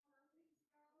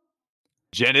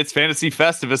Jen, it's Fantasy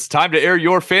Festivus. Time to air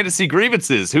your fantasy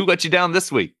grievances. Who let you down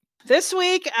this week? This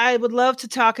week, I would love to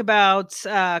talk about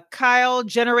Kyle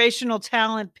Generational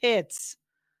Talent Pitts.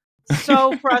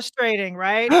 So frustrating,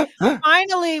 right?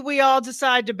 Finally, we all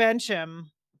decide to bench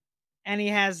him, and he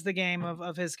has the game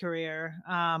of his career,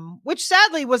 which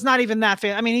sadly was not even that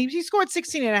fair. I mean, he scored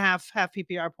 16 and a half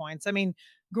PPR points. I mean,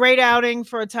 great outing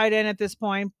for a tight end at this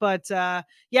point, but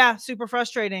yeah, super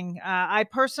frustrating. I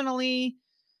personally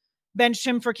benched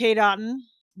him for Cade Otton,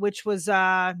 which was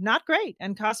not great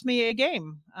and cost me a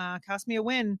game, cost me a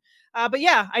win. But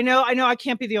yeah, I know I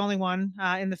can't be the only one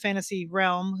in the fantasy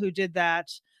realm who did that.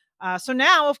 So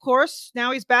now, of course,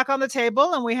 now he's back on the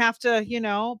table and we have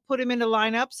to, put him into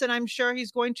lineups. And I'm sure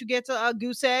he's going to get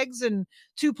goose eggs and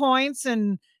 2 points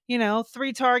and,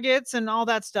 3 targets and all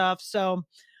that stuff. So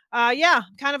yeah,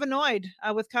 kind of annoyed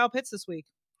with Kyle Pitts this week.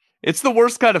 It's the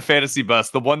worst kind of fantasy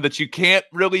bust, the one that you can't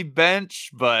really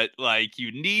bench, but like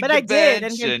you need but to I bench. did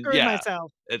and screwed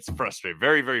myself. It's frustrating.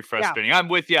 Very, very frustrating. Yeah. I'm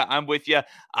with you.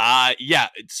 Yeah,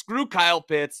 screw Kyle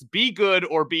Pitts. Be good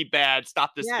or be bad.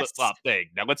 Stop this flip-flop thing.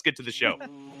 Now let's get to the show.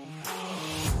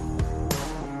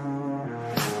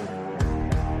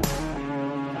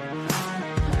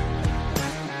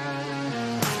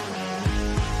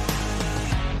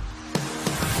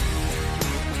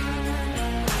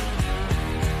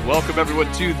 Welcome, everyone,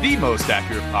 to the Most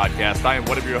Accurate Podcast. I am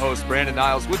one of your hosts, Brandon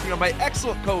Niles. With me are my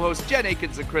excellent co-hosts, Jen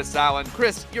Akins and Chris Allen.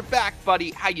 Chris, you're back,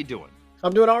 buddy. How you doing?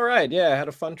 I'm doing all right. Yeah, I had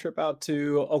a fun trip out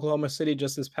to Oklahoma City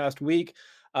just this past week.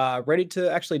 Ready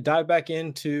to actually dive back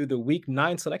into the week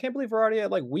 9 slate. I can't believe we're already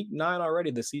at like week 9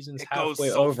 already. The season's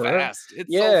halfway over. Fast.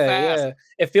 It's so fast. Yeah.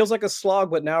 It feels like a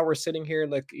slog, but now we're sitting here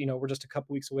like, we're just a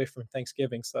couple weeks away from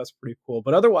Thanksgiving. So that's pretty cool.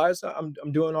 But otherwise, I'm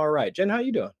doing all right. Jen, how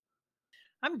you doing?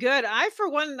 I'm good. For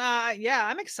one,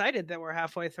 I'm excited that we're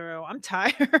halfway through. I'm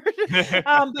tired.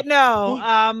 But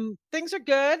no, things are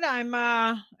good.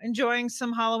 I'm enjoying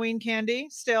some Halloween candy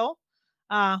still.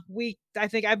 I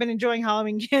think I've been enjoying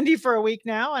Halloween candy for a week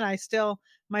now, and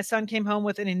my son came home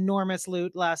with an enormous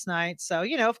loot last night. So,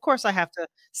 of course I have to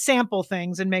sample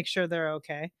things and make sure they're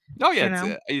okay. Oh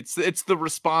yeah, it's the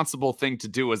responsible thing to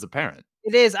do as a parent.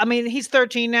 It is. I mean, he's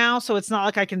 13 now, so it's not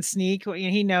like I can sneak.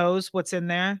 He knows what's in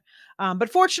there.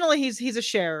 But fortunately, he's a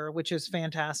sharer, which is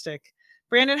fantastic.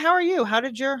 Brandon, how are you? How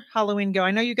did your Halloween go? I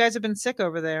know you guys have been sick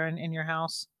over there in your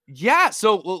house. Yeah,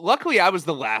 so luckily I was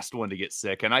the last one to get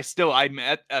sick, and I'm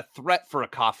at a threat for a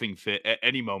coughing fit at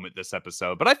any moment this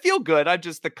episode. But I feel good.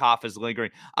 The cough is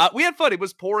lingering. We had fun. It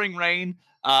was pouring rain.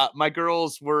 My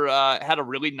girls had a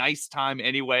really nice time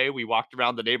anyway. We walked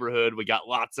around the neighborhood. We got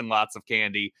lots and lots of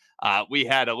candy. We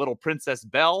had a little Princess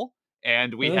Belle.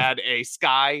 And we had a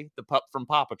Sky, the pup from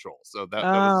Paw Patrol. So those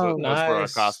were our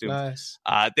costumes. Nice.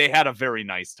 They had a very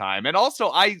nice time. And also,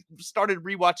 I started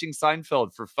rewatching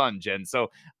Seinfeld for fun, Jen.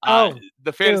 So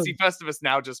the Fantasy Festivus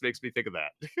now just makes me think of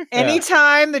that.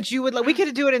 Anytime that you would we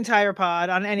could do an entire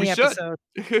pod on any episode.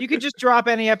 You could just drop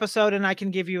any episode and I can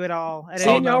give you it all.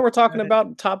 See, now we're talking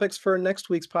about topics for next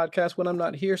week's podcast when I'm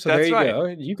not here. So there you go.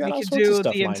 You got all sorts of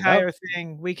stuff the entire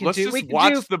thing. Let's just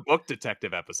watch the Book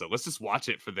Detective episode. Let's just watch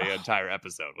it for the entire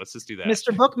episode. Let's just do that.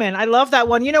 Mr. Bookman. I love that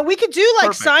one. We could do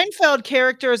like Seinfeld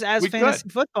characters as fantasy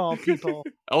football people.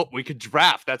 We could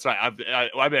draft. That's right.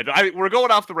 We're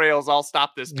going off the rails. I'll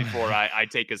stop this before I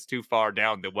take us too far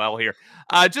down the well here.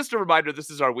 Just a reminder, this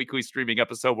is our weekly streaming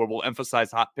episode where we'll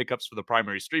emphasize hot pickups for the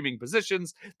primary streaming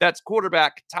positions. That's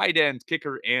quarterback, tight end,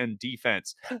 kicker, and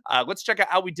defense. Let's check out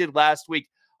how we did last week.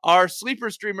 Our sleeper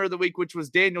streamer of the week, which was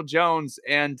Daniel Jones,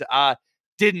 and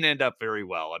didn't end up very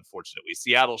well, unfortunately.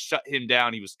 Seattle shut him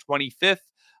down. He was 25th.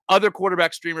 Other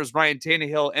quarterback streamers, Ryan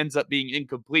Tannehill, ends up being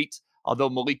incomplete, although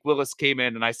Malik Willis came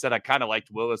in, and I said I kind of liked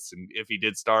Willis, and if he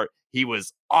did start, he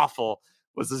was awful.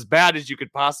 Was as bad as you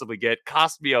could possibly get.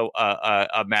 Cost me a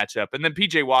matchup. And then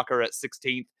PJ Walker at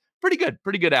 16th. Pretty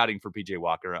good outing for PJ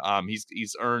Walker.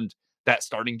 He's earned that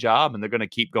starting job, and they're going to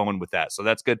keep going with that. So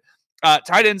that's good.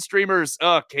 Tight end streamers,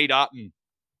 Cade Otton.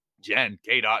 Jen,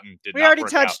 Cade Otton did we already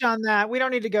touched on that. We don't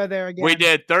need to go there again. We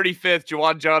did. 35th.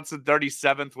 Juwan Johnson,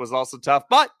 37th was also tough.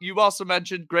 But you've also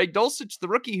mentioned Greg Dulcich, the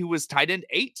rookie, who was tight end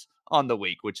 8 on the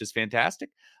week, which is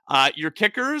fantastic. Your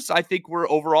kickers, I think, were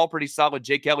overall pretty solid.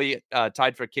 Jake Elliott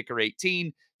tied for kicker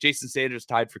 18. Jason Sanders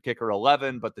tied for kicker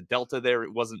 11, but the delta there,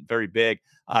 it wasn't very big.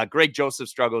 Greg Joseph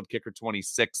struggled, kicker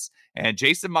 26. And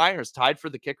Jason Myers tied for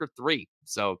the kicker 3.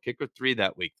 So kicker 3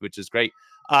 that week, which is great.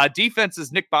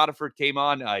 Defenses, Nick Botiford came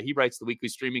on. He writes the weekly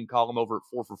streaming column over at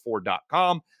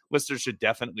 4for4.com. Listeners should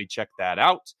definitely check that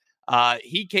out.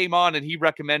 He came on and he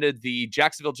recommended the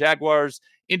Jacksonville Jaguars,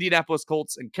 Indianapolis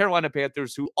Colts, and Carolina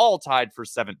Panthers, who all tied for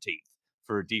 17th.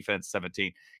 for defense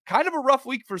 17. Kind of a rough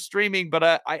week for streaming,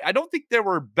 but I don't think there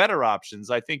were better options.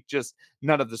 I think just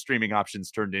none of the streaming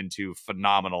options turned into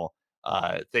phenomenal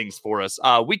things for us.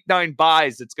 Week 9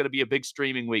 buys, it's going to be a big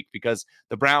streaming week because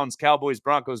the Browns, Cowboys,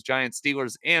 Broncos, Giants,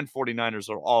 Steelers, and 49ers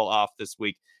are all off this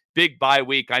week. Big bye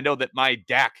week. I know that my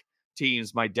Dak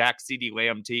teams, my Dak CeeDee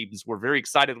Lamb teams, were very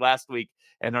excited last week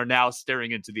and are now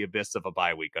staring into the abyss of a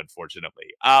bye week, unfortunately.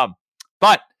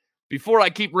 But before I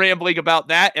keep rambling about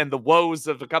that and the woes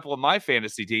of a couple of my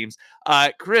fantasy teams,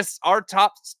 Chris, our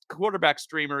top quarterback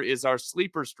streamer is our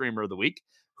sleeper streamer of the week.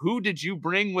 Who did you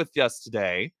bring with us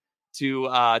today to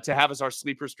have as our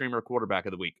sleeper streamer quarterback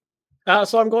of the week?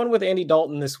 So I'm going with Andy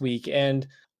Dalton this week, and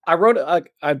I wrote,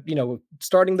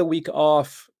 starting the week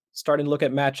off, starting to look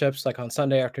at matchups like on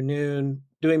Sunday afternoon,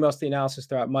 doing most of the analysis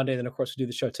throughout Monday. Then, of course, we do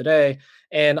the show today.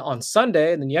 And on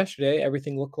Sunday and then yesterday,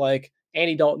 everything looked like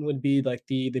Andy Dalton would be like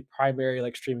the primary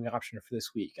like streaming option for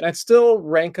this week. And I'd still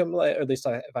rank him, or at least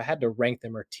if I had to rank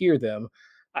them or tier them,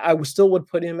 I still would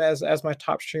put him as my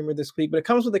top streamer this week. But it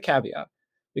comes with a caveat.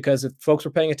 Because if folks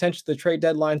were paying attention to the trade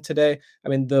deadline today, I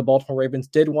mean, the Baltimore Ravens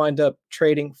did wind up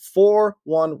trading for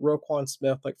one Roquan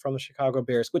Smith, like from the Chicago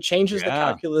Bears, which changes the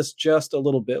calculus just a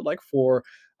little bit, like for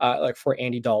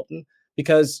Andy Dalton.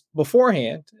 Because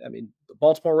beforehand, I mean, the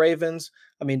Baltimore Ravens,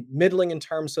 I mean, middling in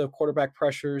terms of quarterback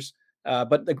pressures,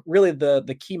 but really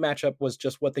the key matchup was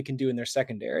just what they can do in their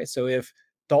secondary. So if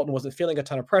Dalton wasn't feeling a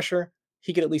ton of pressure,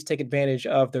 he could at least take advantage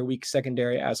of their weak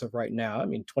secondary as of right now. I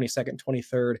mean, 22nd,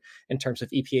 23rd in terms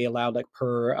of EPA allowed like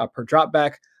per drop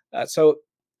back. So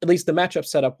at least the matchup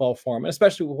set up well for him, and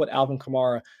especially with what Alvin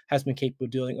Kamara has been capable of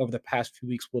doing over the past few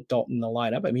weeks with Dalton in the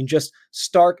lineup. I mean, just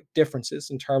stark differences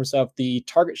in terms of the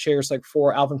target shares like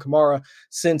for Alvin Kamara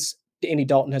since Andy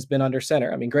Dalton has been under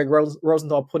center. I mean, Greg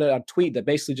Rosenthal put out a tweet that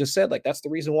basically just said, like, that's the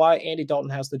reason why Andy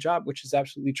Dalton has the job, which is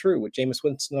absolutely true. With Jameis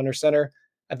Winston under center,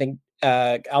 I think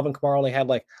Alvin Kamara only had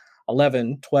like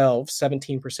 11, 12,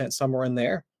 17% somewhere in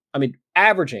there. I mean,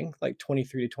 averaging like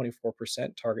 23 to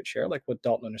 24% target share, like with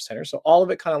Dalton under center. So all of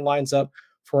it kind of lines up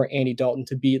for Andy Dalton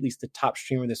to be at least the top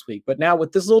streamer this week. But now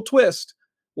with this little twist,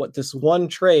 what this one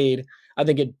trade, I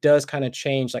think it does kind of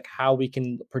change like how we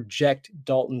can project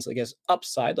Dalton's, I guess,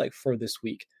 upside like for this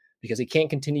week, because he can't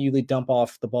continually dump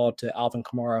off the ball to Alvin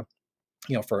Kamara,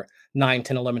 for 9,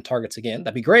 10, 11 targets again.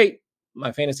 That'd be great.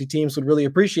 My fantasy teams would really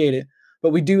appreciate it,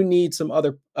 but we do need some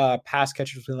other pass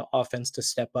catchers within the offense to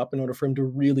step up in order for him to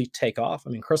really take off. I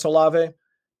mean, Chris Olave,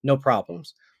 no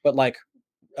problems, but like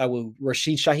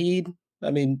Rashid Shaheed, I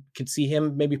mean, could see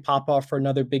him maybe pop off for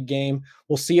another big game.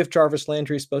 We'll see if Jarvis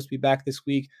Landry is supposed to be back this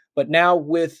week. But now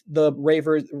with the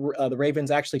Ravens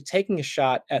actually taking a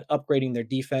shot at upgrading their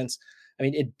defense, I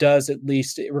mean,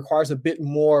 it requires a bit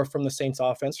more from the Saints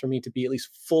offense for me to be at least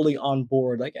fully on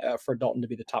board, like for Dalton to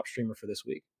be the top streamer for this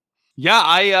week. Yeah,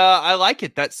 I like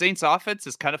it. That Saints offense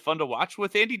is kind of fun to watch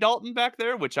with Andy Dalton back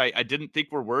there, which I didn't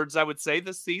think were words I would say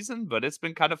this season, but it's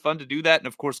been kind of fun to do that. And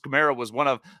of course, Kamara was one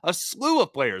of a slew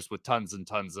of players with tons and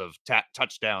tons of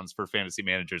touchdowns for fantasy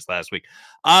managers last week.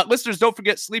 Listeners, don't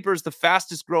forget Sleeper is the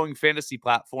fastest growing fantasy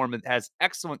platform. It has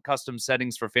excellent custom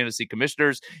settings for fantasy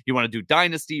commissioners. You want to do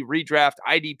Dynasty, Redraft,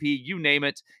 IDP, you name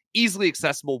it. Easily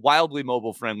accessible, wildly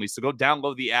mobile friendly. So go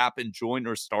download the app and join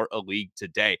or start a league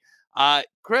today.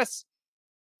 Chris,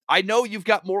 I know you've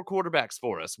got more quarterbacks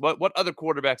for us. What other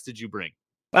quarterbacks did you bring?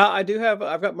 I've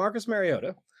got Marcus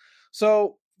Mariota.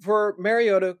 So for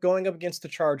Mariota going up against the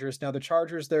Chargers, now the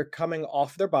Chargers, they're coming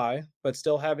off their bye, but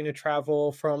still having to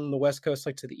travel from the West Coast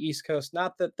like to the East Coast.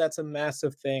 Not that that's a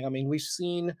massive thing. I mean, we've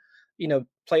seen,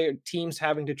 player teams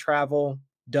having to travel,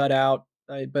 dud out,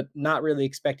 but not really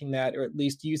expecting that, or at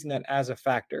least using that as a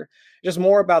factor. Just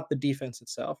more about the defense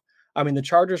itself. I mean, the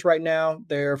Chargers right now,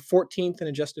 they're 14th in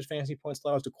adjusted fantasy points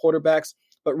allowed to quarterbacks,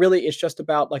 but really it's just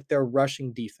about like their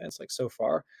rushing defense, like so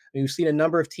far. I mean, we've seen a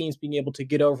number of teams being able to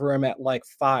get over them at like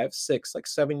 5, 6, like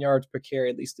 7 yards per carry,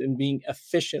 at least, and being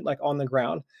efficient, like on the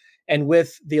ground. And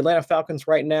with the Atlanta Falcons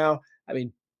right now, I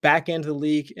mean, back into the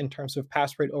league in terms of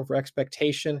pass rate over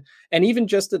expectation, and even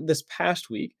just this past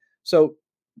week. So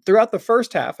throughout the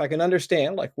first half, I can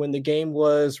understand like when the game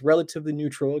was relatively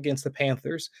neutral against the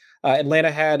Panthers, Atlanta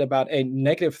had about a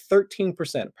negative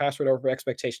 13% pass rate over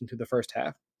expectation through the first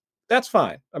half. That's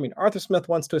fine. I mean, Arthur Smith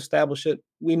wants to establish it.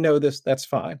 We know this. That's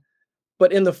fine.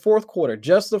 But in the fourth quarter,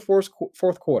 just the fourth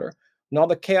quarter, and all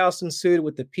the chaos ensued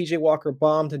with the PJ Walker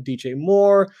bomb to DJ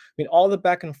Moore, I mean, all the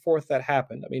back and forth that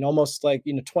happened. I mean, almost like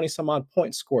 20 some odd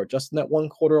points scored just in that one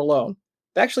quarter alone.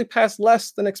 They actually passed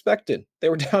less than expected. They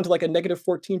were down to like a negative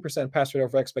 14% pass rate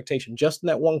over expectation just in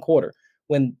that one quarter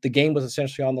when the game was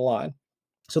essentially on the line.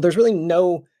 So there's really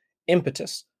no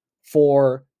impetus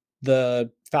for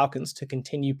the Falcons to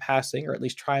continue passing, or at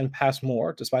least try and pass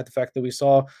more, despite the fact that we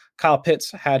saw Kyle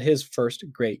Pitts had his first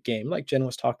great game, like Jen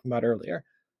was talking about earlier.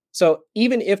 So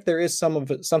even if there is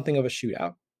something of a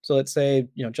shootout, so let's say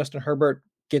Justin Herbert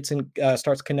gets in,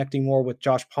 starts connecting more with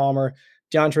Josh Palmer,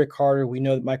 DeAndre Carter. We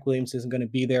know that Mike Williams isn't going to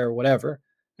be there or whatever.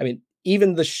 I mean,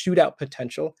 even the shootout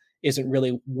potential isn't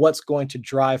really what's going to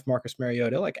drive Marcus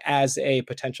Mariota like as a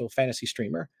potential fantasy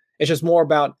streamer. It's just more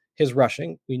about his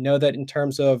rushing. We know that in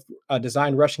terms of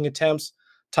designed rushing attempts,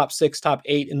 top 6, top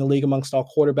 8 in the league amongst all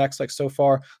quarterbacks like so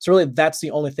far. So really that's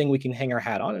the only thing we can hang our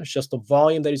hat on. It's just the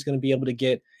volume that he's going to be able to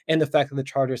get and the fact that the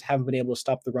Chargers haven't been able to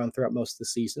stop the run throughout most of the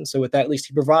season. So with that, at least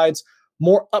he provides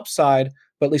more upside,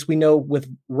 but at least we know with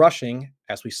rushing,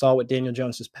 as we saw with Daniel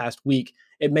Jones this past week,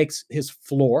 it makes his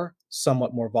floor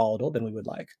somewhat more volatile than we would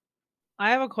like.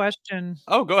 I have a question.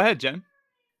 Oh, go ahead, Jen.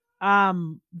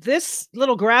 This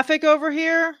little graphic over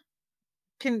here,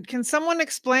 can someone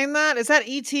explain that? Is that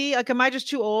ET? Like, am I just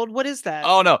too old? What is that?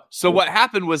 Oh no. So what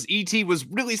happened was ET was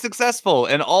really successful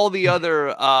and all the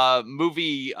other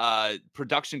movie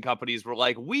production companies were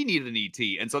like, we need an ET.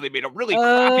 And so they made a really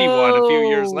crappy one a few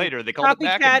years later. They called it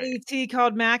Mac and Me. ET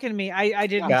called Mac and Me. I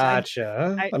didn't.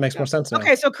 Gotcha. That makes more sense now.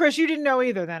 Okay, so Chris, you didn't know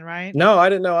either then, right? No, I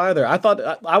didn't know either. I thought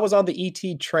I was on the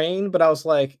ET train, but I was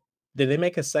like, did they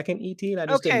make a second ET and I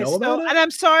just didn't know about it? And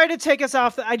I'm sorry to take us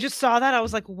off. I just saw that. I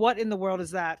was like, what in the world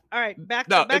is that? All right, back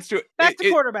to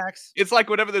quarterbacks. It's like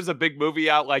whenever there's a big movie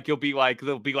out, like they'll be like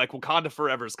Wakanda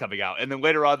Forever is coming out. And then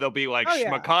later on, they'll be like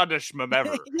Shmakanda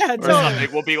Shmamever. Yeah, or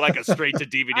something will be like a straight to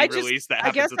DVD release that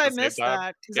happens at the same time. I missed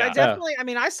that because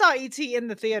I saw ET in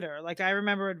the theater. Like I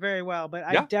remember it very well, but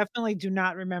I definitely do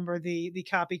not remember the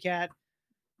copycat.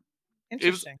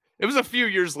 Interesting. It was a few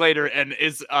years later and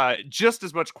is just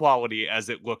as much quality as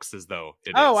it looks as though it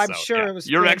is. I'm sure it was.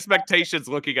 Your expectations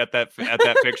looking at that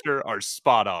picture are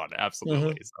spot on.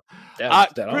 Absolutely.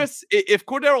 Mm-hmm. So. Chris, if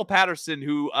Cordero Patterson,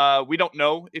 who we don't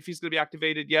know if he's going to be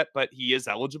activated yet, but he is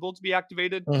eligible to be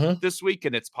activated this week,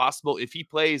 and it's possible if he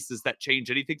plays, does that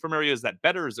change anything for Mariota? Is that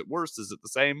better? Is it worse? Is it the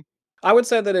same? I would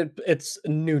say that it's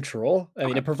neutral. I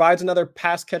mean, it provides another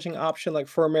pass catching option like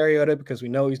for Mariota because we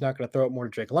know he's not going to throw it more to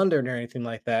Drake London or anything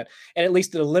like that. And at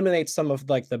least it eliminates some of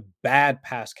like the bad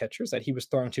pass catchers that he was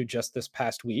throwing to just this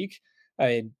past week.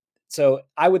 So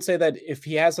I would say that if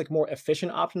he has like more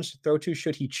efficient options to throw to,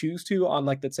 should he choose to on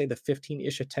like, let's say the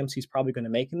 15-ish attempts he's probably going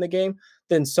to make in the game,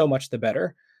 then so much the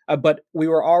better. But we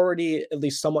were already at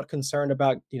least somewhat concerned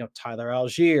about, Tyler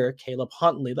Algier, Caleb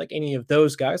Huntley, like any of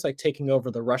those guys, like taking over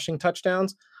the rushing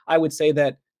touchdowns. I would say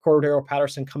that Cordero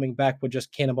Patterson coming back would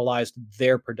just cannibalize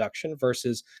their production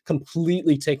versus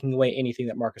completely taking away anything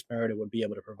that Marcus Mariota would be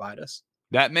able to provide us.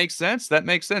 That makes sense.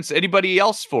 Anybody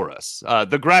else for us?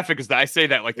 The graphic is that I say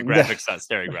that like the graphic's not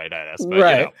staring right at us. But,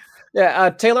 right. Yeah.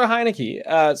 Taylor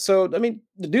Heineke. So, I mean,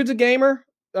 the dude's a gamer.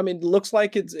 I mean, it looks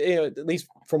like it's, at least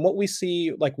from what we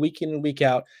see, like week in and week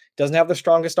out, doesn't have the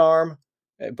strongest arm,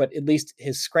 but at least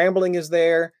his scrambling is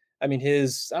there. I mean,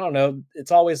 I don't know,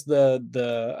 it's always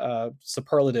the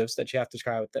superlatives that you have to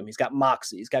try with them. He's got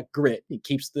moxie, he's got grit, he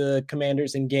keeps the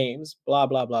Commanders in games, blah,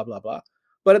 blah, blah, blah, blah.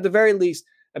 But at the very least,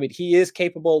 I mean, he is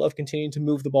capable of continuing to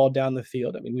move the ball down the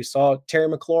field. I mean, we saw Terry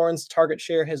McLaurin's target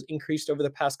share has increased over the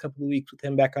past couple of weeks with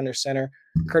him back under center.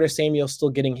 Curtis Samuel still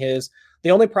getting his. The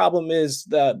only problem is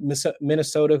the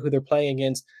Minnesota, who they're playing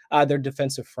against, their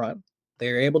defensive front.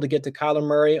 They're able to get to Kyler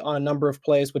Murray on a number of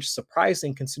plays, which is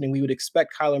surprising considering we would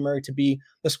expect Kyler Murray to be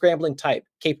the scrambling type,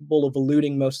 capable of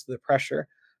eluding most of the pressure.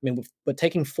 I mean, but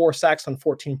taking 4 sacks on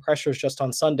 14 pressures just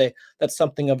on Sunday, that's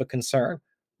something of a concern.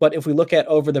 But if we look at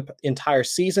over the entire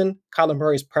season, Kyler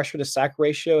Murray's pressure to sack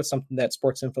ratio is something that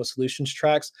Sports Info Solutions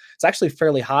tracks. It's actually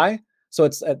fairly high. So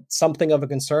it's something of a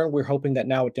concern. We're hoping that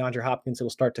now with DeAndre Hopkins, it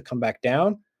will start to come back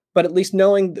down. But at least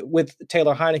knowing with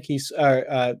Taylor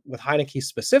Heineke, with Heineke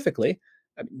specifically,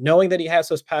 knowing that he has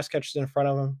those pass catchers in front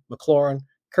of him, McLaurin,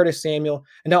 Curtis Samuel,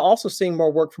 and now also seeing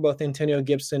more work for both Antonio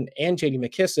Gibson and J.D.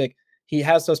 McKissic, he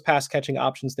has those pass catching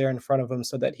options there in front of him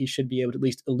so that he should be able to at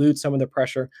least elude some of the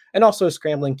pressure, and also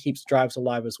scrambling keeps drives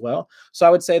alive as well. So I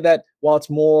would say that while it's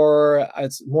more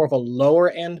of a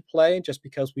lower end play, just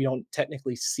because we don't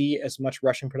technically see as much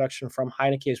rushing production from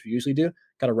Heineke as we usually do,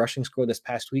 got a rushing score this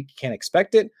past week, can't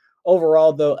expect it.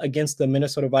 Overall, though, against the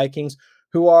Minnesota Vikings,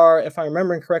 who are, if I'm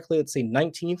remembering correctly, let's say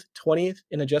 19th, 20th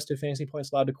in adjusted fantasy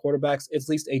points allowed to quarterbacks, it's at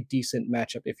least a decent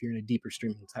matchup if you're in a deeper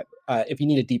streaming type, if you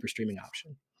need a deeper streaming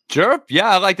option. Sure. Yeah,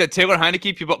 I like that. Taylor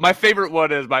Heineke. People, my favorite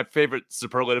one is my favorite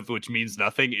superlative, which means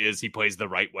nothing, is he plays the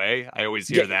right way. I always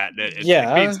hear that. It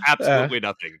means absolutely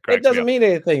nothing. It It cracks me doesn't up. mean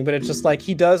anything, but it's just like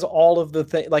he does all of the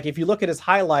thing. Like if you look at his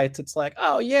highlights, it's like,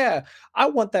 oh yeah, I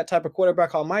want that type of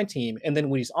quarterback on my team. And then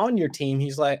when he's on your team,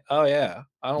 he's like, oh yeah,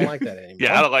 I don't like that anymore.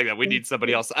 Yeah, I don't like that. We need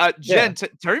somebody else. Jen,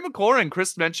 Terry McLaurin.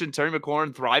 Chris mentioned Terry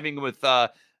McLaurin thriving with Taylor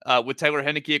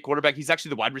Heineke at quarterback. He's actually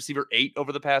the wide receiver 8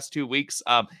 over the past 2 weeks.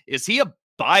 Is he a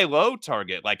buy low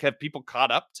target? Like, have people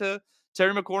caught up to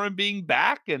Terry McLaurin being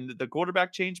back and the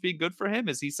quarterback change being good for him?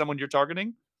 Is he someone you're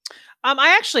targeting?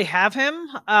 I actually have him,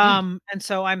 and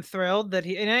so I'm thrilled that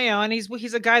and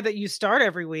he's a guy that you start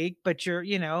every week, but you're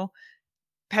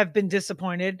have been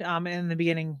disappointed in the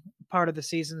beginning part of the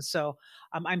season. So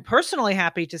I'm personally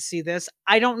happy to see this.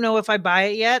 I don't know if I buy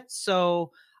it yet.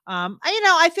 So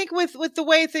I think with the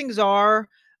way things are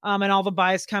and all the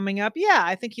buys coming up, yeah,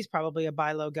 I think he's probably a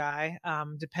buy low guy,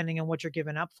 depending on what you're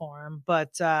giving up for him.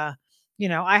 But I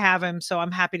have him, so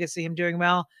I'm happy to see him doing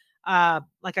well.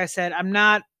 Like I said, I'm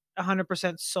not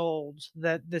 100% sold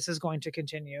that this is going to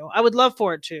continue. I would love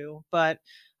for it to, but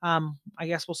I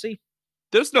guess we'll see.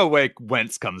 There's no way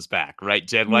Wentz comes back, right,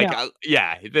 Jen? Like, No.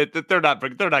 they're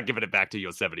not giving it back to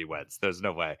Yosemite Wentz. There's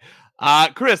no way.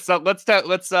 Chris, let's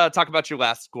talk about your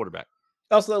last quarterback.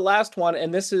 Also, the last one,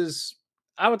 and this is,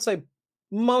 I would say,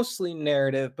 mostly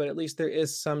narrative, but at least there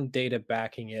is some data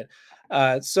backing it.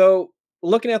 So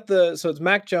looking at so it's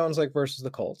Mac Jones versus the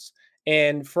Colts,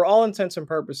 and for all intents and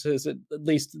purposes, at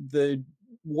least the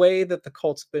way that the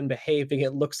Colts have been behaving,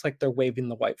 it looks like they're waving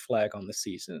the white flag on the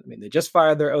season. I mean, they just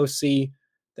fired their OC.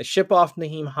 They ship off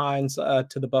Naheem Hines to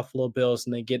the Buffalo Bills,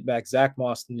 and they get back Zach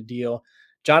Moss in the deal.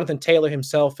 Jonathan Taylor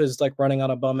himself is running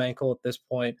on a bum ankle at this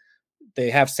point. They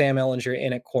have Sam Ehlinger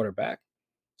in at quarterback.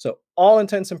 So all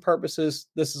intents and purposes,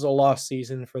 this is a lost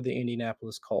season for the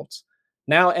Indianapolis Colts.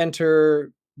 Now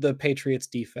enter the Patriots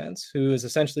defense, who has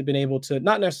essentially been able to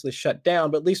not necessarily shut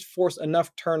down, but at least force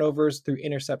enough turnovers through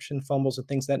interception, fumbles, and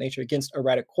things of that nature against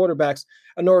erratic quarterbacks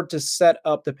in order to set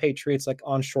up the Patriots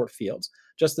on short fields.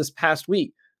 Just this past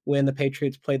week, when the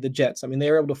Patriots played the Jets, I mean, they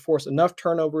were able to force enough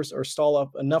turnovers or stall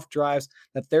up enough drives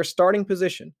that their starting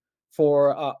position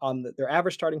their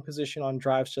average starting position on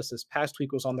drives just this past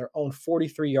week was on their own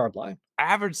 43-yard line.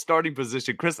 Average starting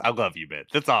position. Chris, I love you, man.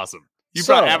 That's awesome. You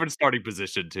brought average starting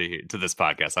position to this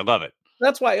podcast. I love it.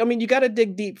 That's why, I mean, you got to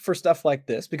dig deep for stuff like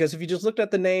this, because if you just looked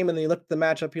at the name and then you looked at the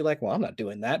matchup, you're like, well, I'm not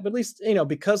doing that. But at least,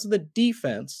 because of the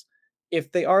defense,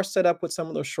 if they are set up with some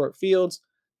of those short fields,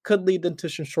 could lead them to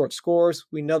some short scores.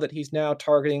 We know that he's now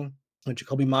targeting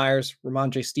Jacoby Myers,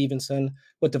 Ramondre Stevenson,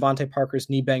 with Devontae Parker's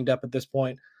knee banged up at this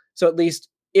point. So at least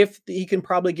if he can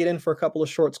probably get in for a couple of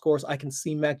short scores, I can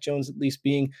see Mac Jones at least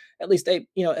being a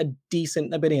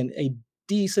decent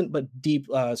but deep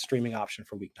streaming option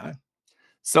for week 9.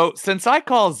 So since I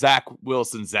call Zach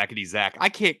Wilson Zackety Zach, I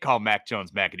can't call Mac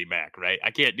Jones Mackety Mac, right?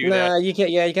 I can't do that. Nah, you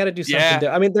can't. Yeah, you got to do something.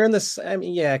 I mean, they're in this. I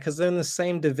mean, yeah, because they're in the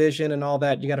same division and all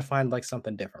that. You got to find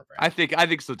something different. Right? I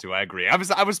think so too. I agree. I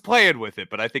was playing with it,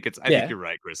 but I think think you're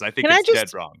right, Chris. I think it's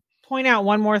dead wrong. Point out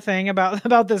one more thing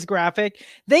about this graphic.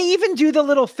 They even do the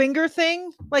little finger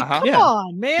thing. Come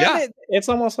on, man. Yeah. It's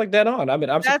almost dead on. I mean,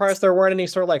 I'm surprised there weren't any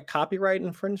sort of copyright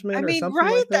infringement or something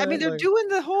like that. I mean, they're doing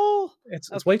the whole...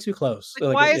 It's way too close.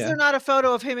 Why is there not a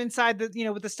photo of him inside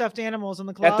with the stuffed animals in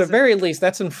the closet? At the very least,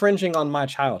 that's infringing on my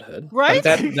childhood. Right?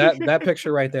 That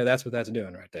picture right there, that's what that's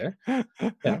doing right there.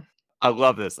 Yeah. I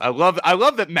love this. I love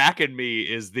that Mac and Me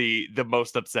is the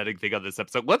most upsetting thing on this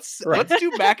episode. Let's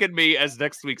do Mac and Me as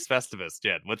next week's Festivus,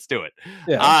 Jen. Let's do it.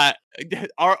 Yeah.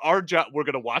 Our job, we're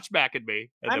gonna watch Mac and Me,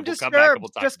 and I'm then we'll come back and we'll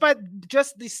talk. Just by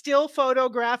the still photo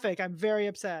graphic, I'm very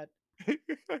upset.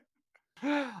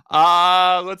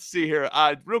 Let's see here.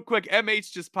 Real quick,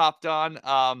 MH just popped on.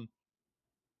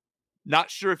 Not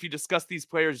sure if you discussed these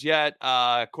players yet.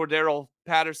 Cordero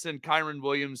Patterson, Kyron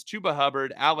Williams, Chuba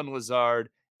Hubbard, Allen Lazard.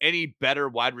 Any better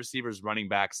wide receivers, running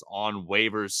backs on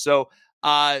waivers. So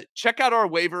check out our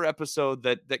waiver episode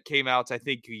that came out, I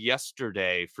think,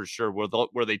 yesterday for sure,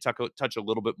 where they touch a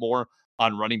little bit more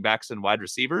on running backs and wide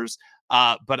receivers.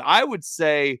 But I would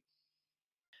say,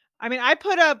 I mean, I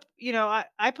put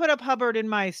up Hubbard in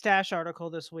my stash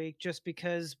article this week just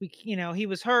because he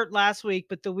was hurt last week,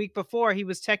 but the week before he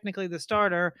was technically the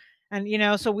starter. And,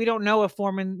 so we don't know if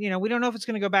Foreman, we don't know if it's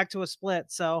going to go back to a split.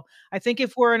 So I think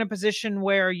if we're in a position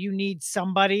where you need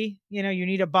somebody, you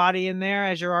need a body in there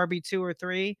as your RB2 or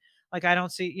 3, I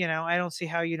don't see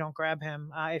how you don't grab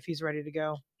him if he's ready to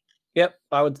go. Yep.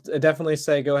 I would definitely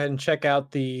say go ahead and check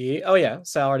out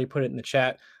Sal already put it in the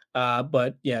chat.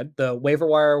 But yeah, the waiver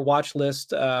wire watch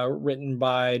list written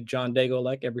by John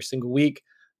Daigle every single week.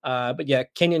 But yeah,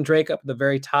 Kenyon Drake up at the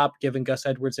very top, given Gus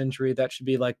Edwards' injury, that should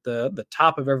be like the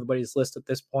top of everybody's list at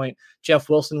this point. Jeff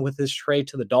Wilson with his trade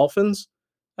to the Dolphins.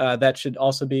 That should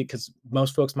also be, because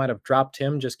most folks might have dropped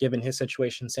him just given his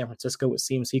situation in San Francisco with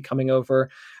CMC coming over.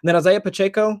 And then Isaiah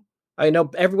Pacheco, I know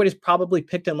everybody's probably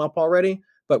picked him up already,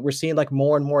 but we're seeing like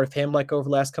more and more of him like over the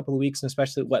last couple of weeks, and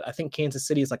especially what I think Kansas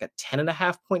City is like a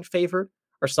 10.5 point favorite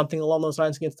or something along those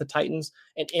lines against the Titans.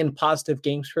 And in positive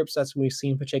game scripts, that's when we've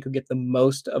seen Pacheco get the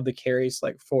most of the carries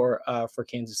like for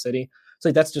Kansas City.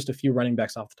 So that's just a few running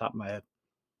backs off the top of my head.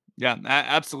 Yeah,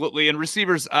 absolutely. And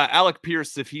receivers, Alec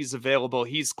Pierce, if he's available,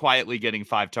 he's quietly getting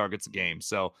 5 targets a game.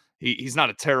 So he's not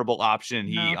a terrible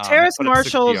option. Terrace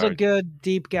Marshall is a good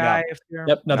deep guy. Yeah. If you're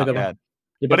another good one.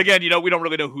 But again, we don't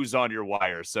really know who's on your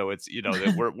wire, so it's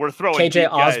that we're throwing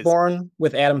KJ Osborne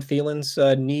with Adam Thielen's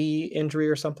knee injury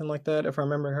or something like that, if I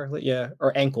remember correctly. Yeah,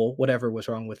 or ankle, whatever was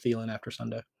wrong with Thielen after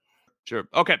Sunday. Sure.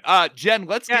 Okay, Jen,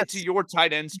 let's get to your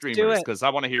tight end streamers because I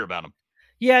want to hear about them.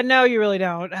 Yeah, no, you really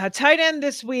don't. Tight end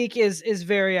this week is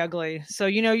very ugly. So,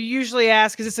 you usually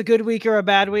ask, is this a good week or a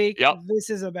bad week? Yep. This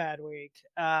is a bad week.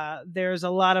 There's a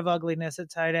lot of ugliness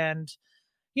at tight end.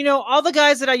 All the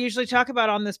guys that I usually talk about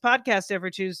on this podcast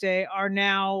every Tuesday are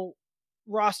now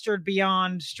rostered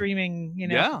beyond streaming,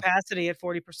 capacity at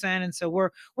 40%. And so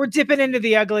we're dipping into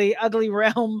the ugly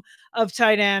realm of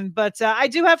tight end. But I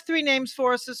do have 3 names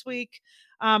for us this week.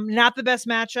 Not the best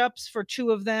matchups for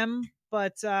 2 of them.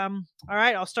 But all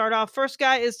right, I'll start off. First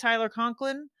guy is Tyler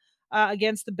Conklin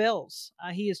against the Bills.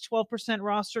 He is 12%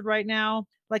 rostered right now.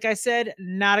 Like I said,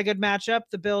 not a good matchup.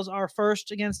 The Bills are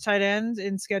first against tight ends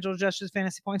in scheduled adjusted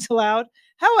fantasy points allowed.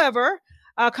 However,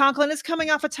 Conklin is coming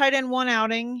off a tight end 1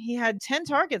 outing. He had 10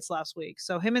 targets last week.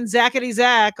 So him and Zackety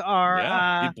Zach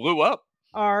are he blew up.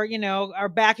 Are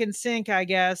back in sync, I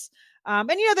guess. And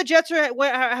the Jets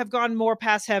have gone more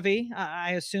pass heavy,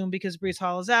 I assume, because Breece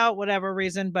Hall is out, whatever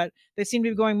reason, but they seem to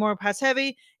be going more pass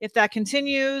heavy. If that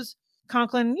continues,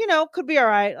 Conklin, could be all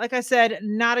right. Like I said,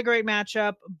 not a great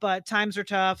matchup, but times are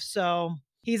tough. So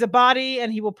he's a body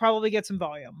and he will probably get some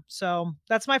volume. So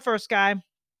that's my first guy.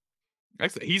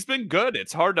 Excellent. He's been good.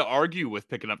 It's hard to argue with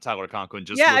picking up Tyler Conklin.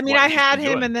 I had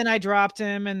him and then I dropped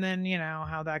him, and then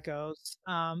how that goes.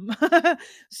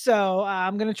 So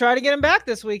I'm going to try to get him back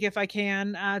this week if I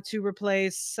can to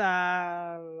replace.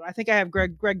 I think I have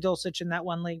Greg Dulcich in that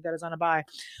one league that is on a bye.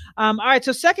 All right.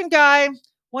 So second guy,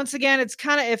 once again, it's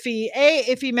kind of iffy. A,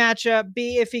 iffy matchup.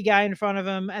 B, iffy guy in front of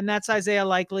him, and that's Isaiah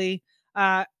Likely.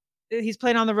 He's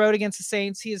playing on the road against the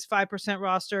Saints. He is 5%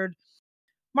 rostered.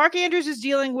 Mark Andrews is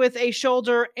dealing with a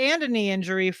shoulder and a knee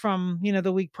injury from,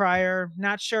 the week prior.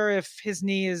 Not sure if his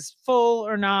knee is full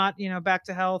or not, back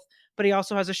to health, but he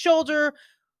also has a shoulder,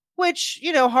 which,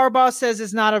 Harbaugh says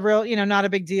is not a real, not a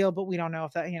big deal, but we don't know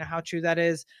if that, how true that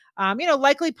is.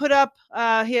 Likely put up,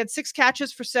 he had 6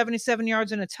 catches for 77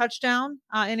 yards and a touchdown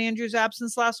in Andrews'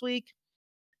 absence last week.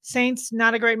 Saints,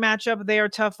 not a great matchup. They are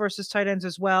tough versus tight ends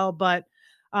as well, but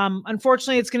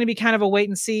unfortunately, it's going to be kind of a wait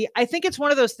and see. I think it's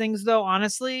one of those things, though,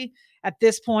 honestly, at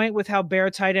this point with how bare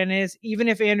tight end is, even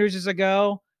if Andrews is a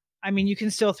go, you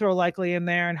can still throw Likely in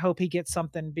there and hope he gets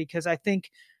something, because I think,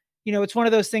 it's one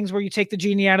of those things where you take the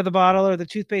genie out of the bottle or the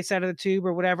toothpaste out of the tube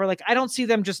or whatever. Like, I don't see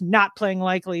them just not playing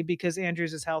Likely because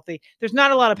Andrews is healthy. There's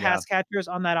not a lot of pass catchers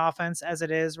on that offense as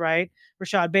it is, right?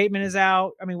 Rashad Bateman is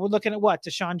out. We're looking at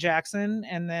Deshaun Jackson,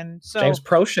 and then James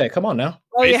Prochet. Come on now.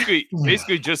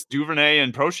 Basically just Duvernay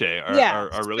and Prochet are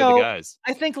really the guys.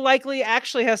 I think Likely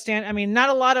actually has not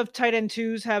a lot of tight end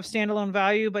 2s have standalone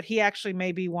value, but he actually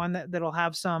may be one that'll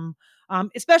have some,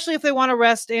 especially if they want to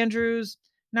rest Andrews.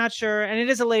 Not sure. And it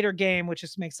is a later game, which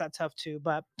just makes that tough too.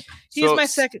 But he's my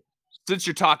second. Since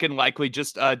you're talking Likely,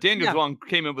 just Daniel Dwong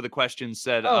came in with a question,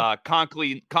 said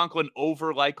Conklin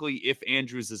over Likely if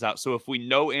Andrews is out. So if we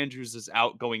know Andrews is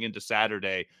out going into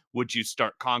Saturday, would you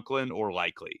start Conklin or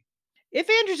Likely? If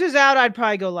Andrews is out, I'd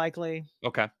probably go Likely.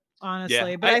 Okay.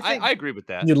 Honestly. Yeah, but I think I agree with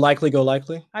that. You'd likely go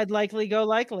Likely? I'd likely go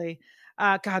Likely.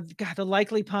 God, the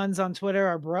Likely puns on Twitter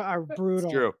are brutal.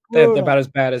 It's true. They're about as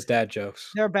bad as dad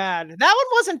jokes. They're bad. That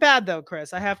one wasn't bad though,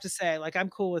 Chris. I have to say, I'm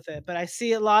cool with it, but I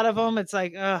see a lot of them. It's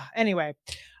like, anyway.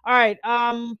 All right.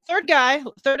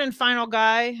 Third and final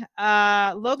guy,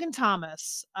 Logan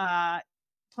Thomas,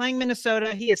 playing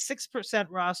Minnesota. He is 6%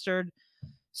 rostered.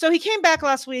 So he came back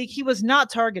last week. He was not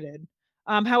targeted.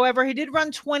 However, he did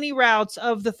run 20 routes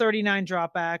of the 39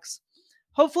 dropbacks.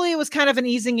 Hopefully it was kind of an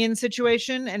easing in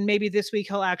situation, and maybe this week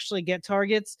he'll actually get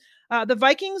targets. The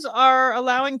Vikings are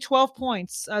allowing 12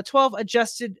 points, 12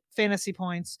 adjusted fantasy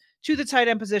points to the tight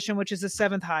end position, which is the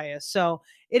 7th highest. So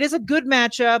it is a good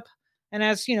matchup. And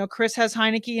as Chris has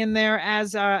Heineke in there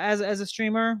as a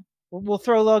streamer. we'll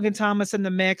throw Logan Thomas in the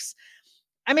mix.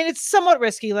 I mean, it's somewhat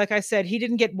risky. Like I said, he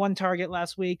didn't get one target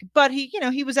last week, but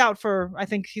he was out for, I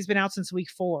think he's been out since week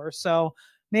 4. So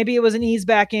maybe it was an ease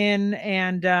back in,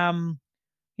 and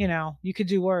you could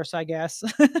do worse, I guess.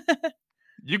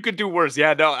 You could do worse.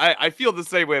 Yeah, no, I feel the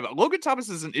same way. Logan Thomas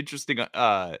is an interesting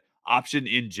option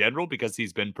in general because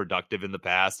he's been productive in the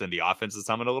past and the offense is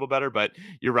coming a little better. But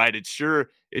you're right. It's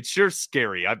sure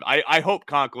scary. I hope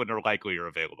Conklin or Likely are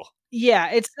available.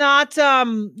 Yeah, it's not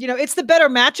it's the better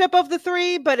matchup of the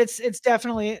 3, but it's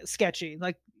definitely sketchy.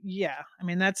 Like, yeah, I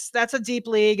mean that's a deep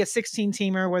league, a 16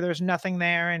 teamer where there's nothing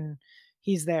there and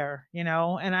he's there, and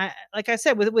I, like I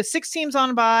said, with 6 teams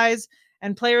on buys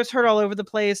and players hurt all over the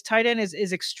place, tight end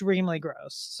is extremely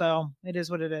gross. So it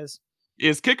is what it is.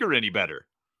 Is kicker any better?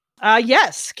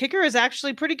 Yes, kicker is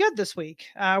actually pretty good this week.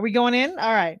 Are we going in?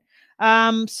 All right.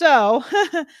 So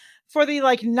for the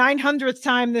 900th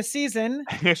time this season,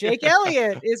 Jake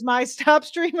Elliott is my top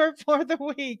streamer for the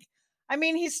week. I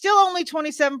mean, he's still only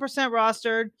 27%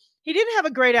 rostered. He didn't have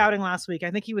a great outing last week.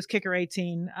 I think he was kicker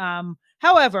 18.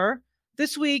 However,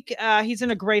 this week he's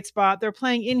in a great spot. They're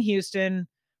playing in Houston.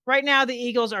 Right now, the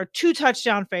Eagles are 2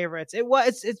 touchdown favorites. It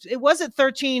was at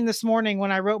 13 this morning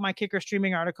when I wrote my kicker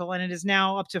streaming article, and it is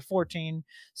now up to 14.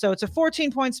 So it's a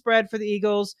 14-point spread for the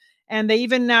Eagles, and they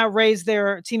even now raised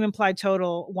their team implied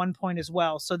total 1 point as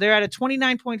well. So they're at a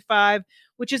 29.5,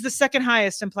 which is the second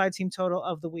highest implied team total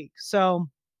of the week. So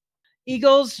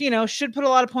Eagles, should put a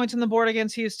lot of points on the board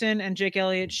against Houston, and Jake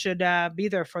Elliott should be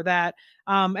there for that.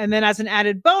 And then as an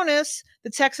added bonus,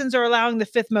 the Texans are allowing the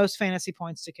 5th most fantasy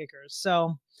points to kickers.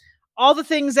 So all the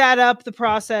things add up, the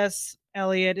process.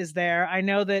 Elliott is there. I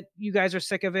know that you guys are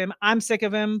sick of him. I'm sick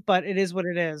of him, but it is what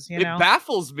it is. It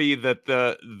baffles me that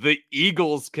the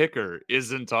Eagles kicker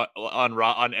isn't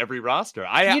on every roster.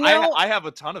 I have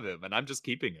a ton of him, and I'm just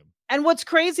keeping him. And what's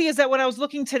crazy is that when I was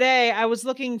looking today, I was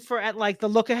looking at the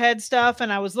look ahead stuff,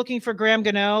 and I was looking for Graham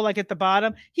Gano at the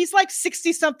bottom. He's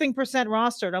 60 something percent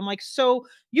rostered. I'm like, so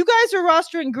you guys are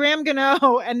rostering Graham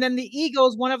Gano, and then the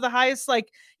Eagles, one of the highest,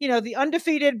 the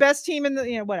undefeated best team in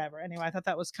the, whatever. Anyway, I thought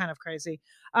that was kind of crazy.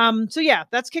 So yeah,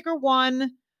 that's kicker 1.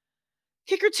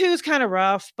 Kicker 2 is kind of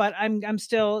rough, but I'm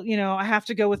still, I have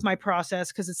to go with my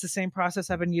process because it's the same process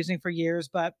I've been using for years.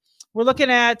 But we're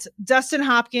looking at Dustin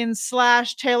Hopkins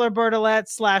 / Taylor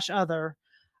Bertolet / other.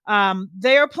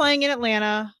 They are playing in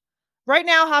Atlanta. Right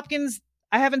now, Hopkins,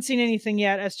 I haven't seen anything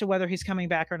yet as to whether he's coming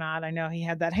back or not. I know he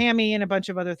had that hammy and a bunch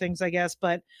of other things, I guess.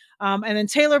 But and then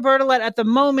Taylor Bertolet at the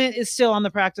moment is still on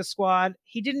the practice squad.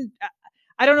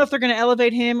 I don't know if they're going to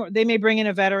elevate him, or they may bring in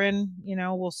a veteran.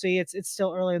 We'll see. It's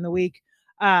still early in the week.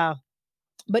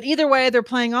 But either way, they're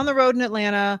playing on the road in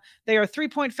Atlanta. They are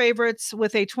 3-point favorites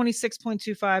with a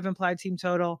 26.25 implied team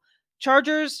total.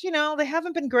 Chargers, they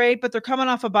haven't been great, but they're coming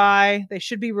off a bye. They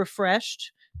should be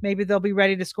refreshed. Maybe they'll be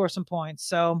ready to score some points.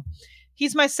 So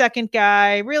he's my second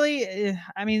guy. Really,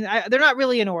 I mean, they're not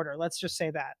really in order. Let's just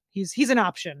say that he's an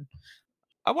option.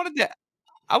 I wanted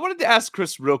to ask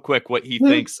Chris real quick what he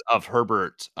thinks of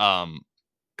Herbert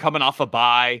coming off a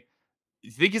bye. You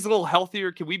think he's a little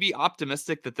healthier? Can we be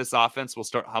optimistic that this offense will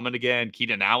start humming again?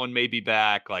 Keenan Allen may be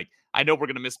back. I know we're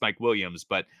going to miss Mike Williams,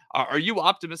 but are you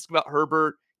optimistic about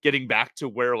Herbert getting back to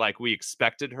where we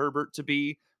expected Herbert to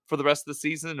be for the rest of the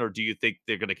season? Or do you think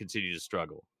they're going to continue to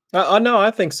struggle? No,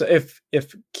 I think so.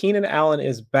 If Keenan Allen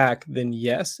is back, then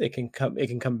yes, it can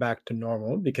come back to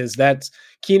normal, because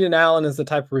Keenan Allen is the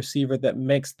type of receiver that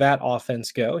makes that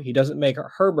offense go. He doesn't make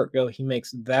Herbert go. He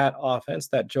makes that offense,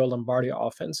 that Joe Lombardi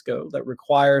offense go, that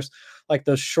requires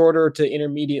those shorter to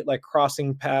intermediate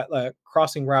crossing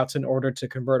routes in order to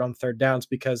convert on third downs,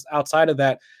 because outside of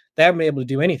that, they haven't been able to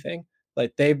do anything.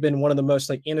 They've been one of the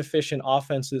most inefficient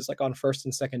offenses on first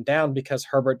and second down, because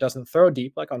Herbert doesn't throw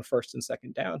deep on first and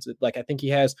second downs. I think he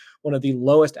has one of the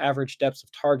lowest average depths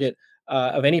of target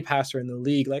of any passer in the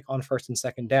league, on first and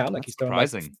second down. That's he's throwing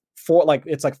surprising.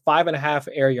 It's 5.5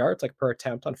 air yards per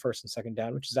attempt on first and second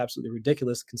down, which is absolutely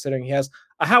ridiculous considering he has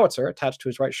a howitzer attached to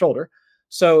his right shoulder.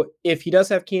 So if he does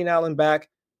have Keenan Allen back,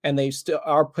 and they still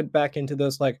are put back into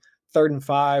those 3rd and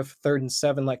 5, 3rd and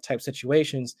 7 type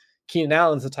situations, Keenan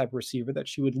Allen's the type of receiver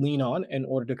that you would lean on in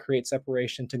order to create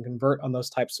separation to convert on those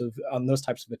types of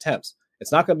attempts.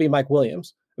 It's not going to be Mike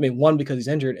Williams. I mean, one, because he's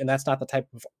injured, and that's not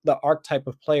the archetype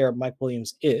of player Mike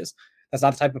Williams is. That's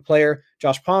not the type of player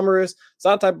Josh Palmer is. It's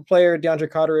not the type of player DeAndre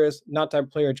Carter is. Not the type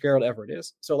of player Gerald Everett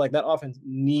is. So that offense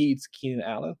needs Keenan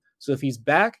Allen. So if he's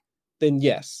back, then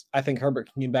yes, I think Herbert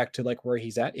can get back to where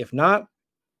he's at. If not,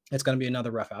 it's going to be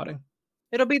another rough outing.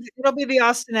 It'll be the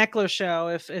Austin Eckler show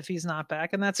if he's not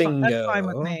back, and that's fine. That's fine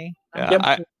with Bingo. me.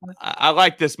 Yeah, I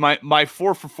like this. My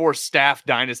 4-for-4 staff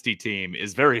dynasty team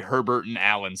is very Herbert and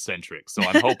Allen centric, so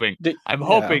I'm hoping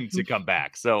hoping to come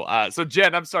back. So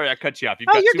Jen, I'm sorry I cut you off. You've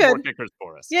got you're 2 more good. kickers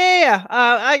for us. Yeah.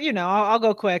 I'll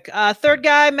go quick. Third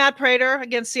guy, Matt Prater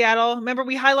against Seattle. Remember,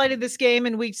 we highlighted this game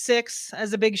in week 6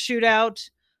 as a big shootout.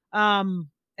 And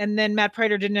then Matt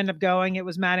Prater didn't end up going. It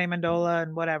was Matt Amendola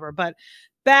and whatever. But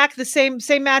back the same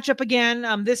matchup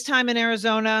again. This time in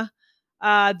Arizona.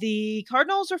 The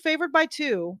Cardinals are favored by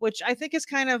 2, which I think is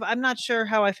kind of, I'm not sure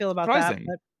how I feel about Surprising.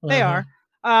 that, but they are.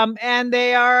 And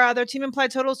they are, their team implied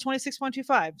total is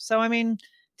 26.25. So, I mean,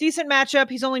 decent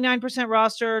matchup. He's only 9%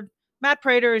 rostered. Matt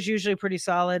Prater is usually pretty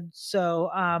solid.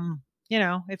 So,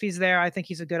 if he's there, I think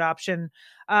he's a good option.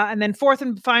 And then fourth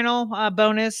and final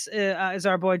bonus is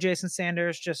our boy Jason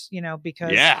Sanders, just,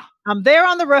 because they're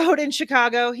on the road in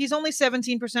Chicago. He's only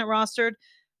 17% rostered.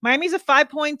 Miami's a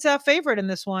 5-point favorite in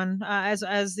this one as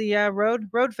the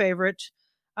road favorite.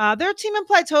 Their team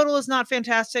implied total is not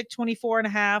fantastic,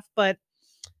 24.5, but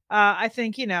I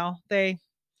think,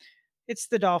 it's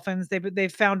the Dolphins.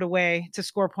 They've found a way to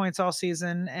score points all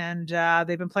season, and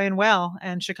they've been playing well,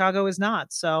 and Chicago is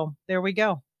not. So there we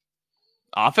go.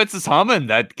 Offense is humming.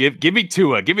 That give me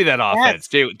Tua. Give me that offense.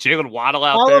 Yes. Jalen Waddle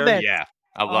out all there. Of it. Yeah.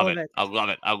 I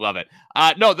love it.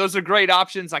 No, those are great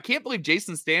options. I can't believe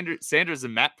Jason Sanders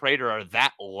and Matt Prater are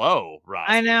that low, Ross.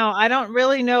 I know. I don't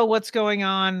really know what's going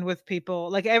on with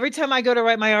people. Like every time I go to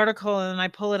write my article and I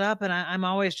pull it up, and I'm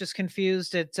always just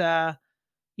confused at, I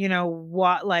don't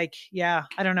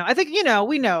know. I think,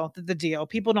 we know the deal.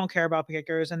 People don't care about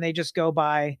pickers, and they just go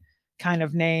by kind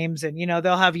of names, and,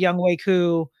 they'll have Young Wei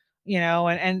Koo,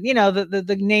 and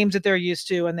the names that they're used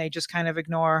to, and they just kind of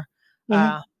ignore,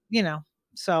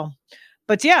 So,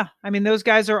 but yeah, I mean, those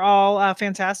guys are all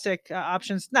fantastic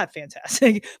options. Not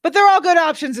fantastic, but they're all good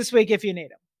options this week if you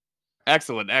need them.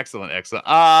 Excellent.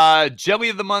 Jelly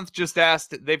of the Month just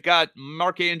asked. They've got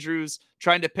Mark Andrews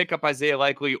trying to pick up Isaiah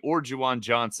Likely or Juwan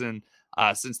Johnson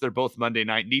since they're both Monday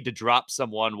night. Need to drop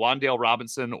someone, Wan'Dale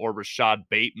Robinson or Rashad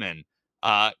Bateman.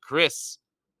 Chris,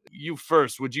 you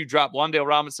first. Would you drop Wan'Dale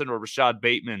Robinson or Rashad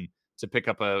Bateman to pick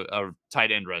up a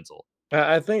tight end rental?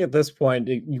 I think at this point,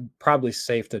 you're probably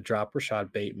safe to drop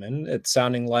Rashad Bateman. It's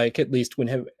sounding like, at least when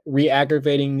him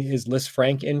re-aggravating his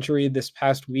Lisfranc injury this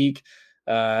past week,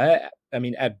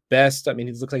 at best,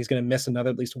 he looks like he's going to miss another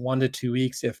at least 1 to 2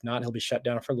 weeks. If not, he'll be shut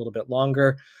down for a little bit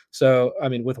longer. So,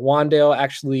 with Wan'Dale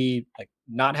actually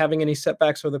not having any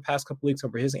setbacks over the past couple weeks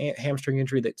over his hamstring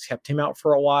injury that's kept him out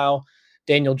for a while,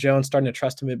 Daniel Jones starting to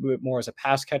trust him a bit more as a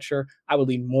pass catcher, I would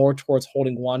lean more towards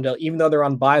holding Wan'Dale, even though they're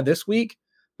on bye this week.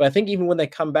 But I think even when they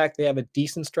come back, they have a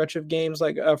decent stretch of games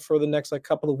for the next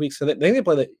couple of weeks. So they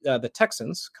play the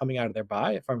Texans coming out of their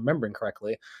bye, if I'm remembering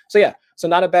correctly. So yeah, so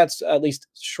not a bad, at least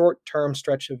short-term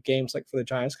stretch of games for the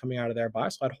Giants coming out of their bye.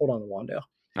 So I'd hold on to Wan'Dale.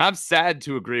 I'm sad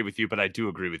to agree with you, but I do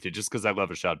agree with you just because I love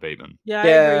Rashad Bateman.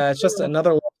 Yeah, it's just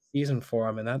another season for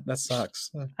him, and that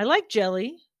sucks. I like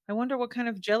jelly. I wonder what kind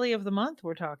of jelly of the month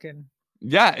we're talking.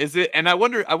 Yeah, is it? And I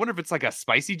wonder if it's like a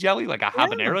spicy jelly, like a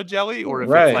habanero jelly, or if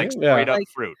it's like straight up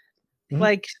fruit,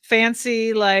 like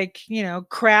fancy,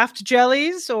 craft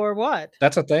jellies, or what?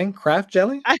 That's a thing, craft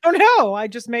jelly. I don't know. I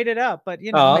just made it up, but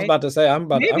I was about to say I'm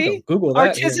going to Google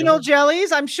that. Artisanal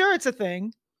jellies. I'm sure it's a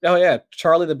thing. Oh yeah,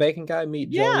 Charlie the Bacon Guy,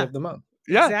 meet jelly of the month.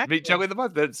 Yeah, exactly. Meet jelly of the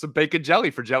month. That's some bacon jelly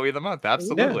for jelly of the month.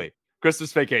 Absolutely. Yeah.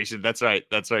 Christmas Vacation. That's right.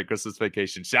 Christmas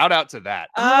Vacation. Shout out to that.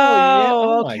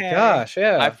 Oh my gosh.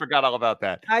 Yeah. I forgot all about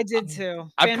that. I did too.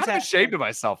 I'm kind of ashamed of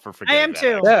myself for forgetting. I am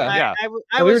too. Yeah.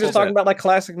 We were just talking about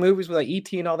classic movies with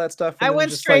E.T. and all that stuff. I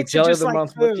went straight to just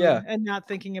food and not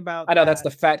thinking about I know that's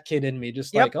the fat kid in me.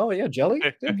 Just oh yeah, jelly.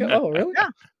 Oh really?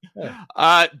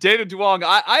 Yeah. Dana Duong,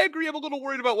 I agree. I'm a little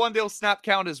worried about Wan'Dale's snap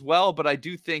count as well, but I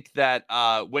do think that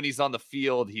when he's on the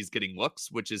field, he's getting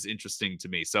looks, which is interesting to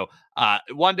me. So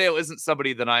Wan'Dale isn't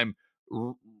somebody that I'm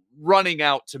running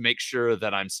out to make sure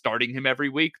that I'm starting him every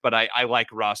week, but I like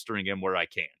rostering him where I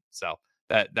can. So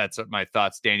that's my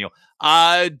thoughts, Daniel.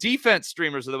 Defense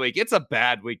streamers of the week. It's a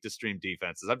bad week to stream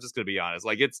defenses. I'm just going to be honest.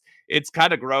 It's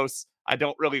kind of gross. I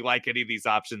don't really like any of these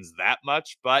options that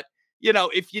much, but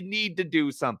if you need to do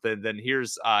something, then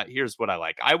here's what I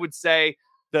like. I would say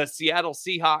the Seattle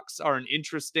Seahawks are an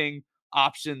interesting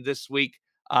option this week.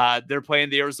 They're playing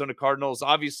the Arizona Cardinals.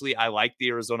 Obviously, I like the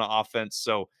Arizona offense,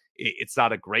 so it's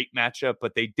not a great matchup,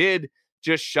 but they did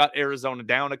just shut Arizona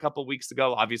down a couple weeks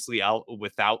ago, obviously out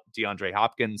without DeAndre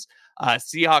Hopkins.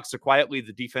 Seahawks are quietly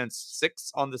the defense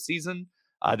 6 on the season.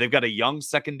 They've got a young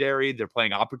secondary. They're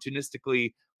playing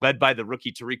opportunistically, led by the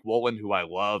rookie Tariq Woolen, who I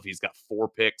love. He's got 4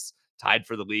 picks, tied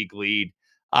for the league lead.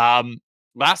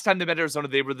 Last time they met Arizona,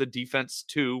 they were the defense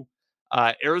too.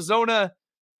 Arizona,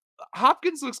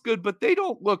 Hopkins looks good, but they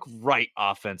don't look right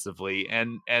offensively.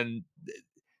 And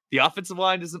the offensive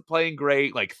line isn't playing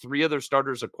great. Like 3 of their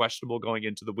starters are questionable going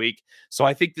into the week. So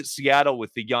I think that Seattle,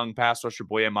 with the young pass rusher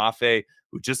Boye Mafe,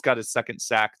 who just got his 2nd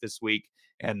sack this week,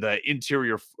 and the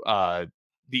interior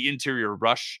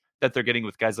rush that they're getting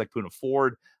with guys like Poona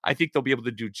Ford, I think they'll be able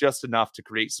to do just enough to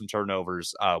create some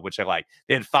turnovers, which I like.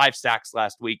 They had 5 sacks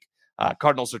last week.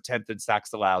 Cardinals are 10th in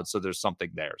sacks allowed, so there's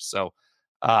something there. So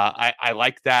I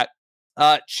like that.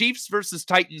 Chiefs versus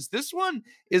Titans. This one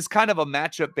is kind of a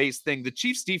matchup based thing. The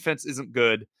Chiefs defense isn't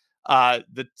good.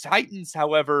 The Titans,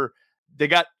 however, they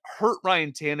got hurt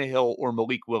Ryan Tannehill or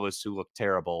Malik Willis, who look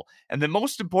terrible. And then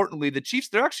most importantly, the Chiefs,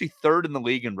 they're actually 3rd in the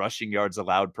league in rushing yards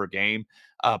allowed per game.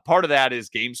 Part of that is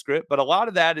game script, but a lot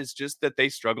of that is just that they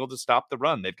struggle to stop the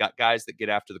run. They've got guys that get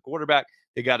after the quarterback.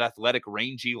 They got athletic,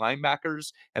 rangy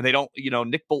linebackers, and they don't,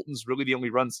 Nick Bolton's really the only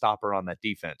run stopper on that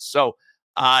defense. So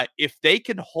if they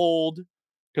can hold,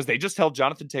 because they just held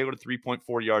Jonathan Taylor to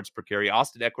 3.4 yards per carry,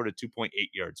 Austin Eckler to 2.8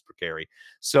 yards per carry.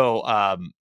 So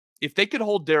if they could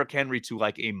hold Derrick Henry to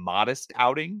like a modest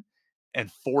outing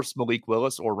and force Malik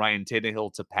Willis or Ryan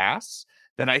Tannehill to pass,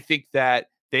 then I think that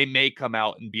they may come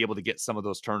out and be able to get some of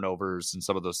those turnovers and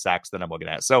some of those sacks that I'm looking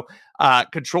at. So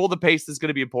control the pace is going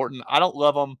to be important. I don't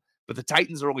love them, but the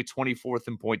Titans are only 24th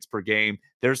in points per game.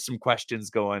 There's some questions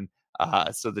going.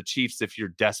 So the Chiefs, if you're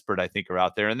desperate, I think are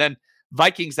out there. And then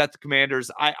Vikings at the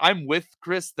Commanders. I'm with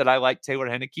Chris that I like Taylor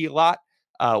Heinicke a lot.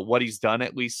 What he's done,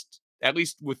 at least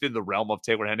within the realm of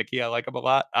Taylor Heinicke, I like him a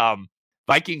lot.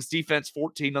 Vikings defense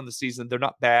 14 on the season. They're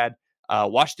not bad.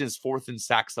 Washington is 4th in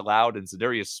sacks allowed, and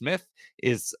Zadarius Smith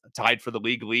is tied for the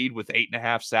league lead with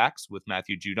 8.5 sacks with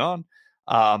Matthew Judon.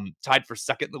 Tied for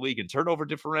 2nd in the league in turnover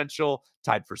differential,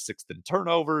 tied for 6th in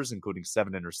turnovers, including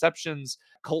 7 interceptions.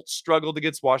 Colts struggled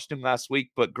against Washington last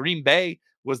week, but Green Bay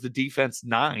was the defense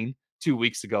 9 2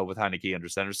 weeks ago with Heinicke under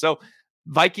center. So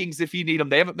Vikings, if you need them,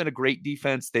 they haven't been a great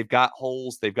defense. They've got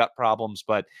holes, they've got problems,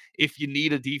 but if you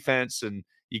need a defense and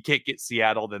you can't get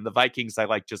Seattle, then the Vikings I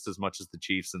like just as much as the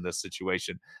Chiefs in this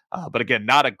situation. But again,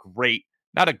 not a great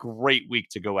week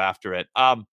to go after it.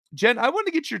 Jen, I want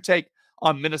to get your take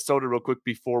on Minnesota real quick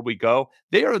before we go.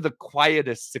 They are the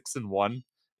quietest 6-1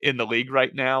 in the league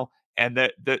right now. And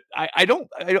I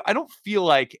don't feel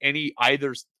like any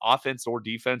either offense or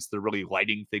defense, they're really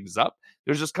lighting things up.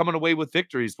 They're just coming away with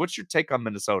victories. What's your take on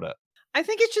Minnesota? I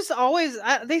think it's just always,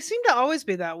 they seem to always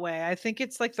be that way. I think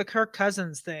it's like the Kirk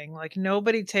Cousins thing. Like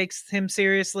nobody takes him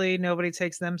seriously. Nobody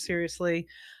takes them seriously.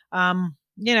 I'm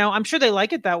sure they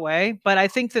like it that way, but I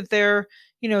think that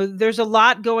there's a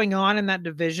lot going on in that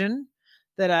division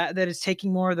that is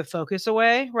taking more of the focus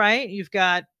away. Right. You've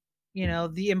got,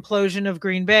 the implosion of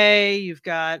Green Bay. You've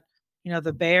got,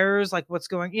 the Bears, like what's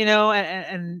going,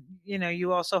 and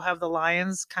you also have the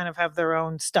Lions kind of have their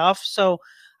own stuff. So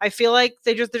I feel like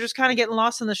they're just kind of getting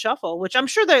lost in the shuffle, which I'm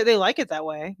sure they like it that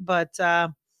way. But,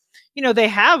 they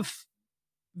have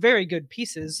very good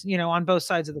pieces, on both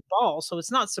sides of the ball. So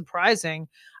it's not surprising.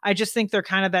 I just think they're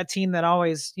kind of that team that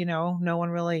always, no one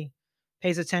really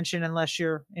pays attention unless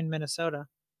you're in Minnesota.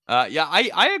 Yeah,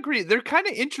 I agree. They're kind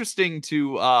of interesting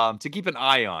to keep an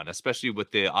eye on, especially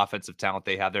with the offensive talent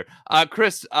they have there.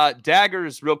 Chris,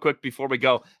 daggers, real quick before we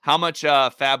go. How much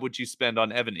fab would you spend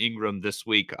on Evan Ingram this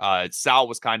week? Sal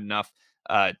was kind enough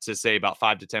to say about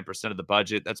 5 to 10% of the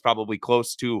budget. That's probably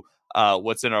close to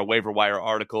what's in our waiver wire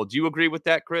article. Do you agree with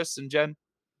that, Chris and Jen?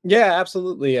 Yeah,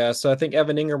 absolutely. So I think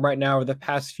Evan Ingram right now, over the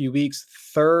past few weeks,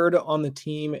 3rd on the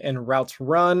team in routes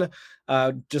run.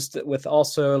 Just with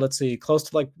also, let's see, close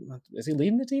to is he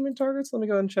leading the team in targets? Let me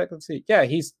go and check. Let's see. Yeah,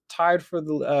 he's tied for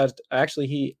the. Actually,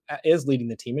 he is leading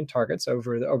the team in targets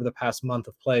over the past month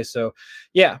of play. So,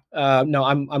 yeah, no,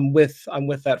 I'm with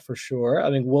that for sure.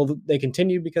 I mean, will they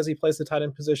continue because he plays the tight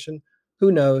end position?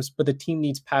 Who knows? But the team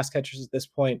needs pass catchers at this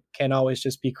point. Can't always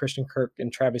just be Christian Kirk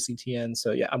and Travis Etienne.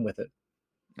 So yeah, I'm with it.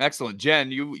 Excellent.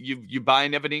 Jen, you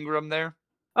buying Evan Ingram there?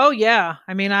 Oh yeah.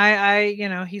 I mean,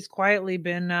 I he's quietly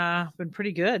been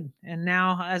pretty good. And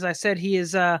now, as I said, he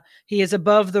is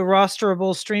above the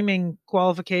rosterable streaming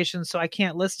qualifications, so I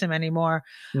can't list him anymore.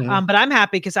 Mm-hmm. But I'm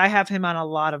happy because I have him on a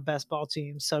lot of best ball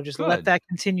teams. So just let that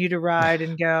continue to ride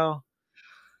and go.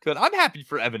 Good. I'm happy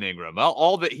for Evan Ingram.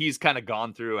 All that he's kind of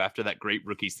gone through after that great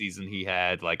rookie season he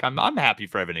had. Like I'm happy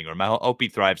for Evan Ingram. I hope he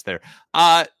thrives there.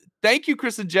 Thank you,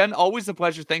 Chris and Jen. Always a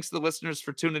pleasure. Thanks to the listeners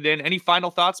for tuning in. Any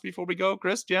final thoughts before we go,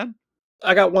 Chris, Jen?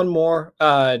 I got one more.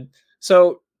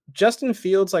 So Justin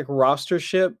Fields, like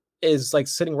rostership, is like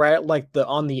sitting right at like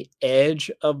on the edge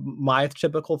of my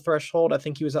typical threshold. I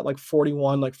think he was at like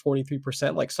 41, like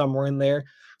 43%, like somewhere in there.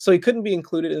 So he couldn't be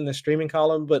included in the streaming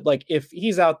column, but like if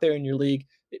he's out there in your league,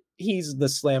 he's the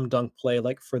slam dunk play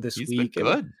like for this week. Been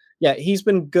good. And yeah, he's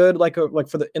been good.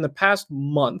 In the past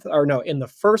month, or no, in the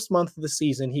first month of the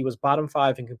season, he was bottom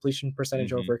 5 in completion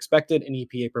percentage over expected and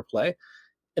EPA per play.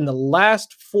 In the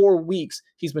last 4 weeks,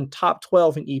 he's been top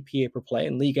 12 in EPA per play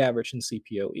and league average in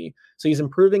CPOE. So he's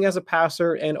improving as a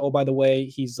passer. And oh, by the way,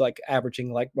 he's like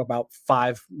averaging like about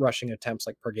 5 rushing attempts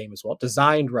like per game as well.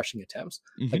 Designed rushing attempts.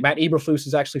 Like Matt Eberflus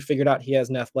has actually figured out he has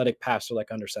an athletic passer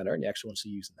like under center, and he actually wants to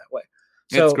use him that way.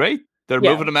 So it's great. They're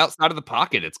moving him outside of the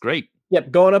pocket. It's great.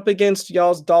 Yep, going up against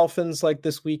y'all's Dolphins like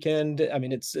this weekend. I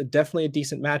mean, it's definitely a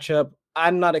decent matchup.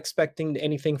 I'm not expecting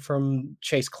anything from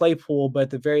Chase Claypool, but at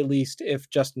the very least, if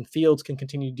Justin Fields can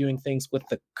continue doing things with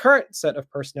the current set of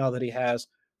personnel that he has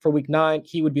for Week 9,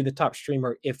 he would be the top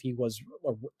streamer if he was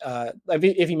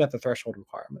if he met the threshold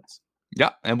requirements.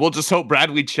 Yeah, and we'll just hope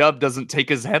Bradley Chubb doesn't take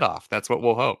his head off. That's what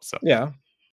we'll hope. So yeah.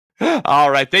 All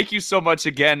right. Thank you so much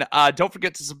again. Don't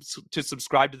forget to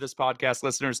subscribe to this podcast,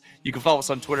 listeners. You can follow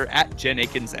us on Twitter at Jen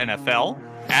Akins NFL,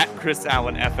 at Chris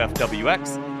Allen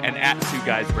FFWX, and at 2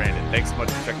 Guys Brandon. Thanks so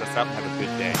much for checking us out. Have a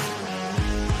good day.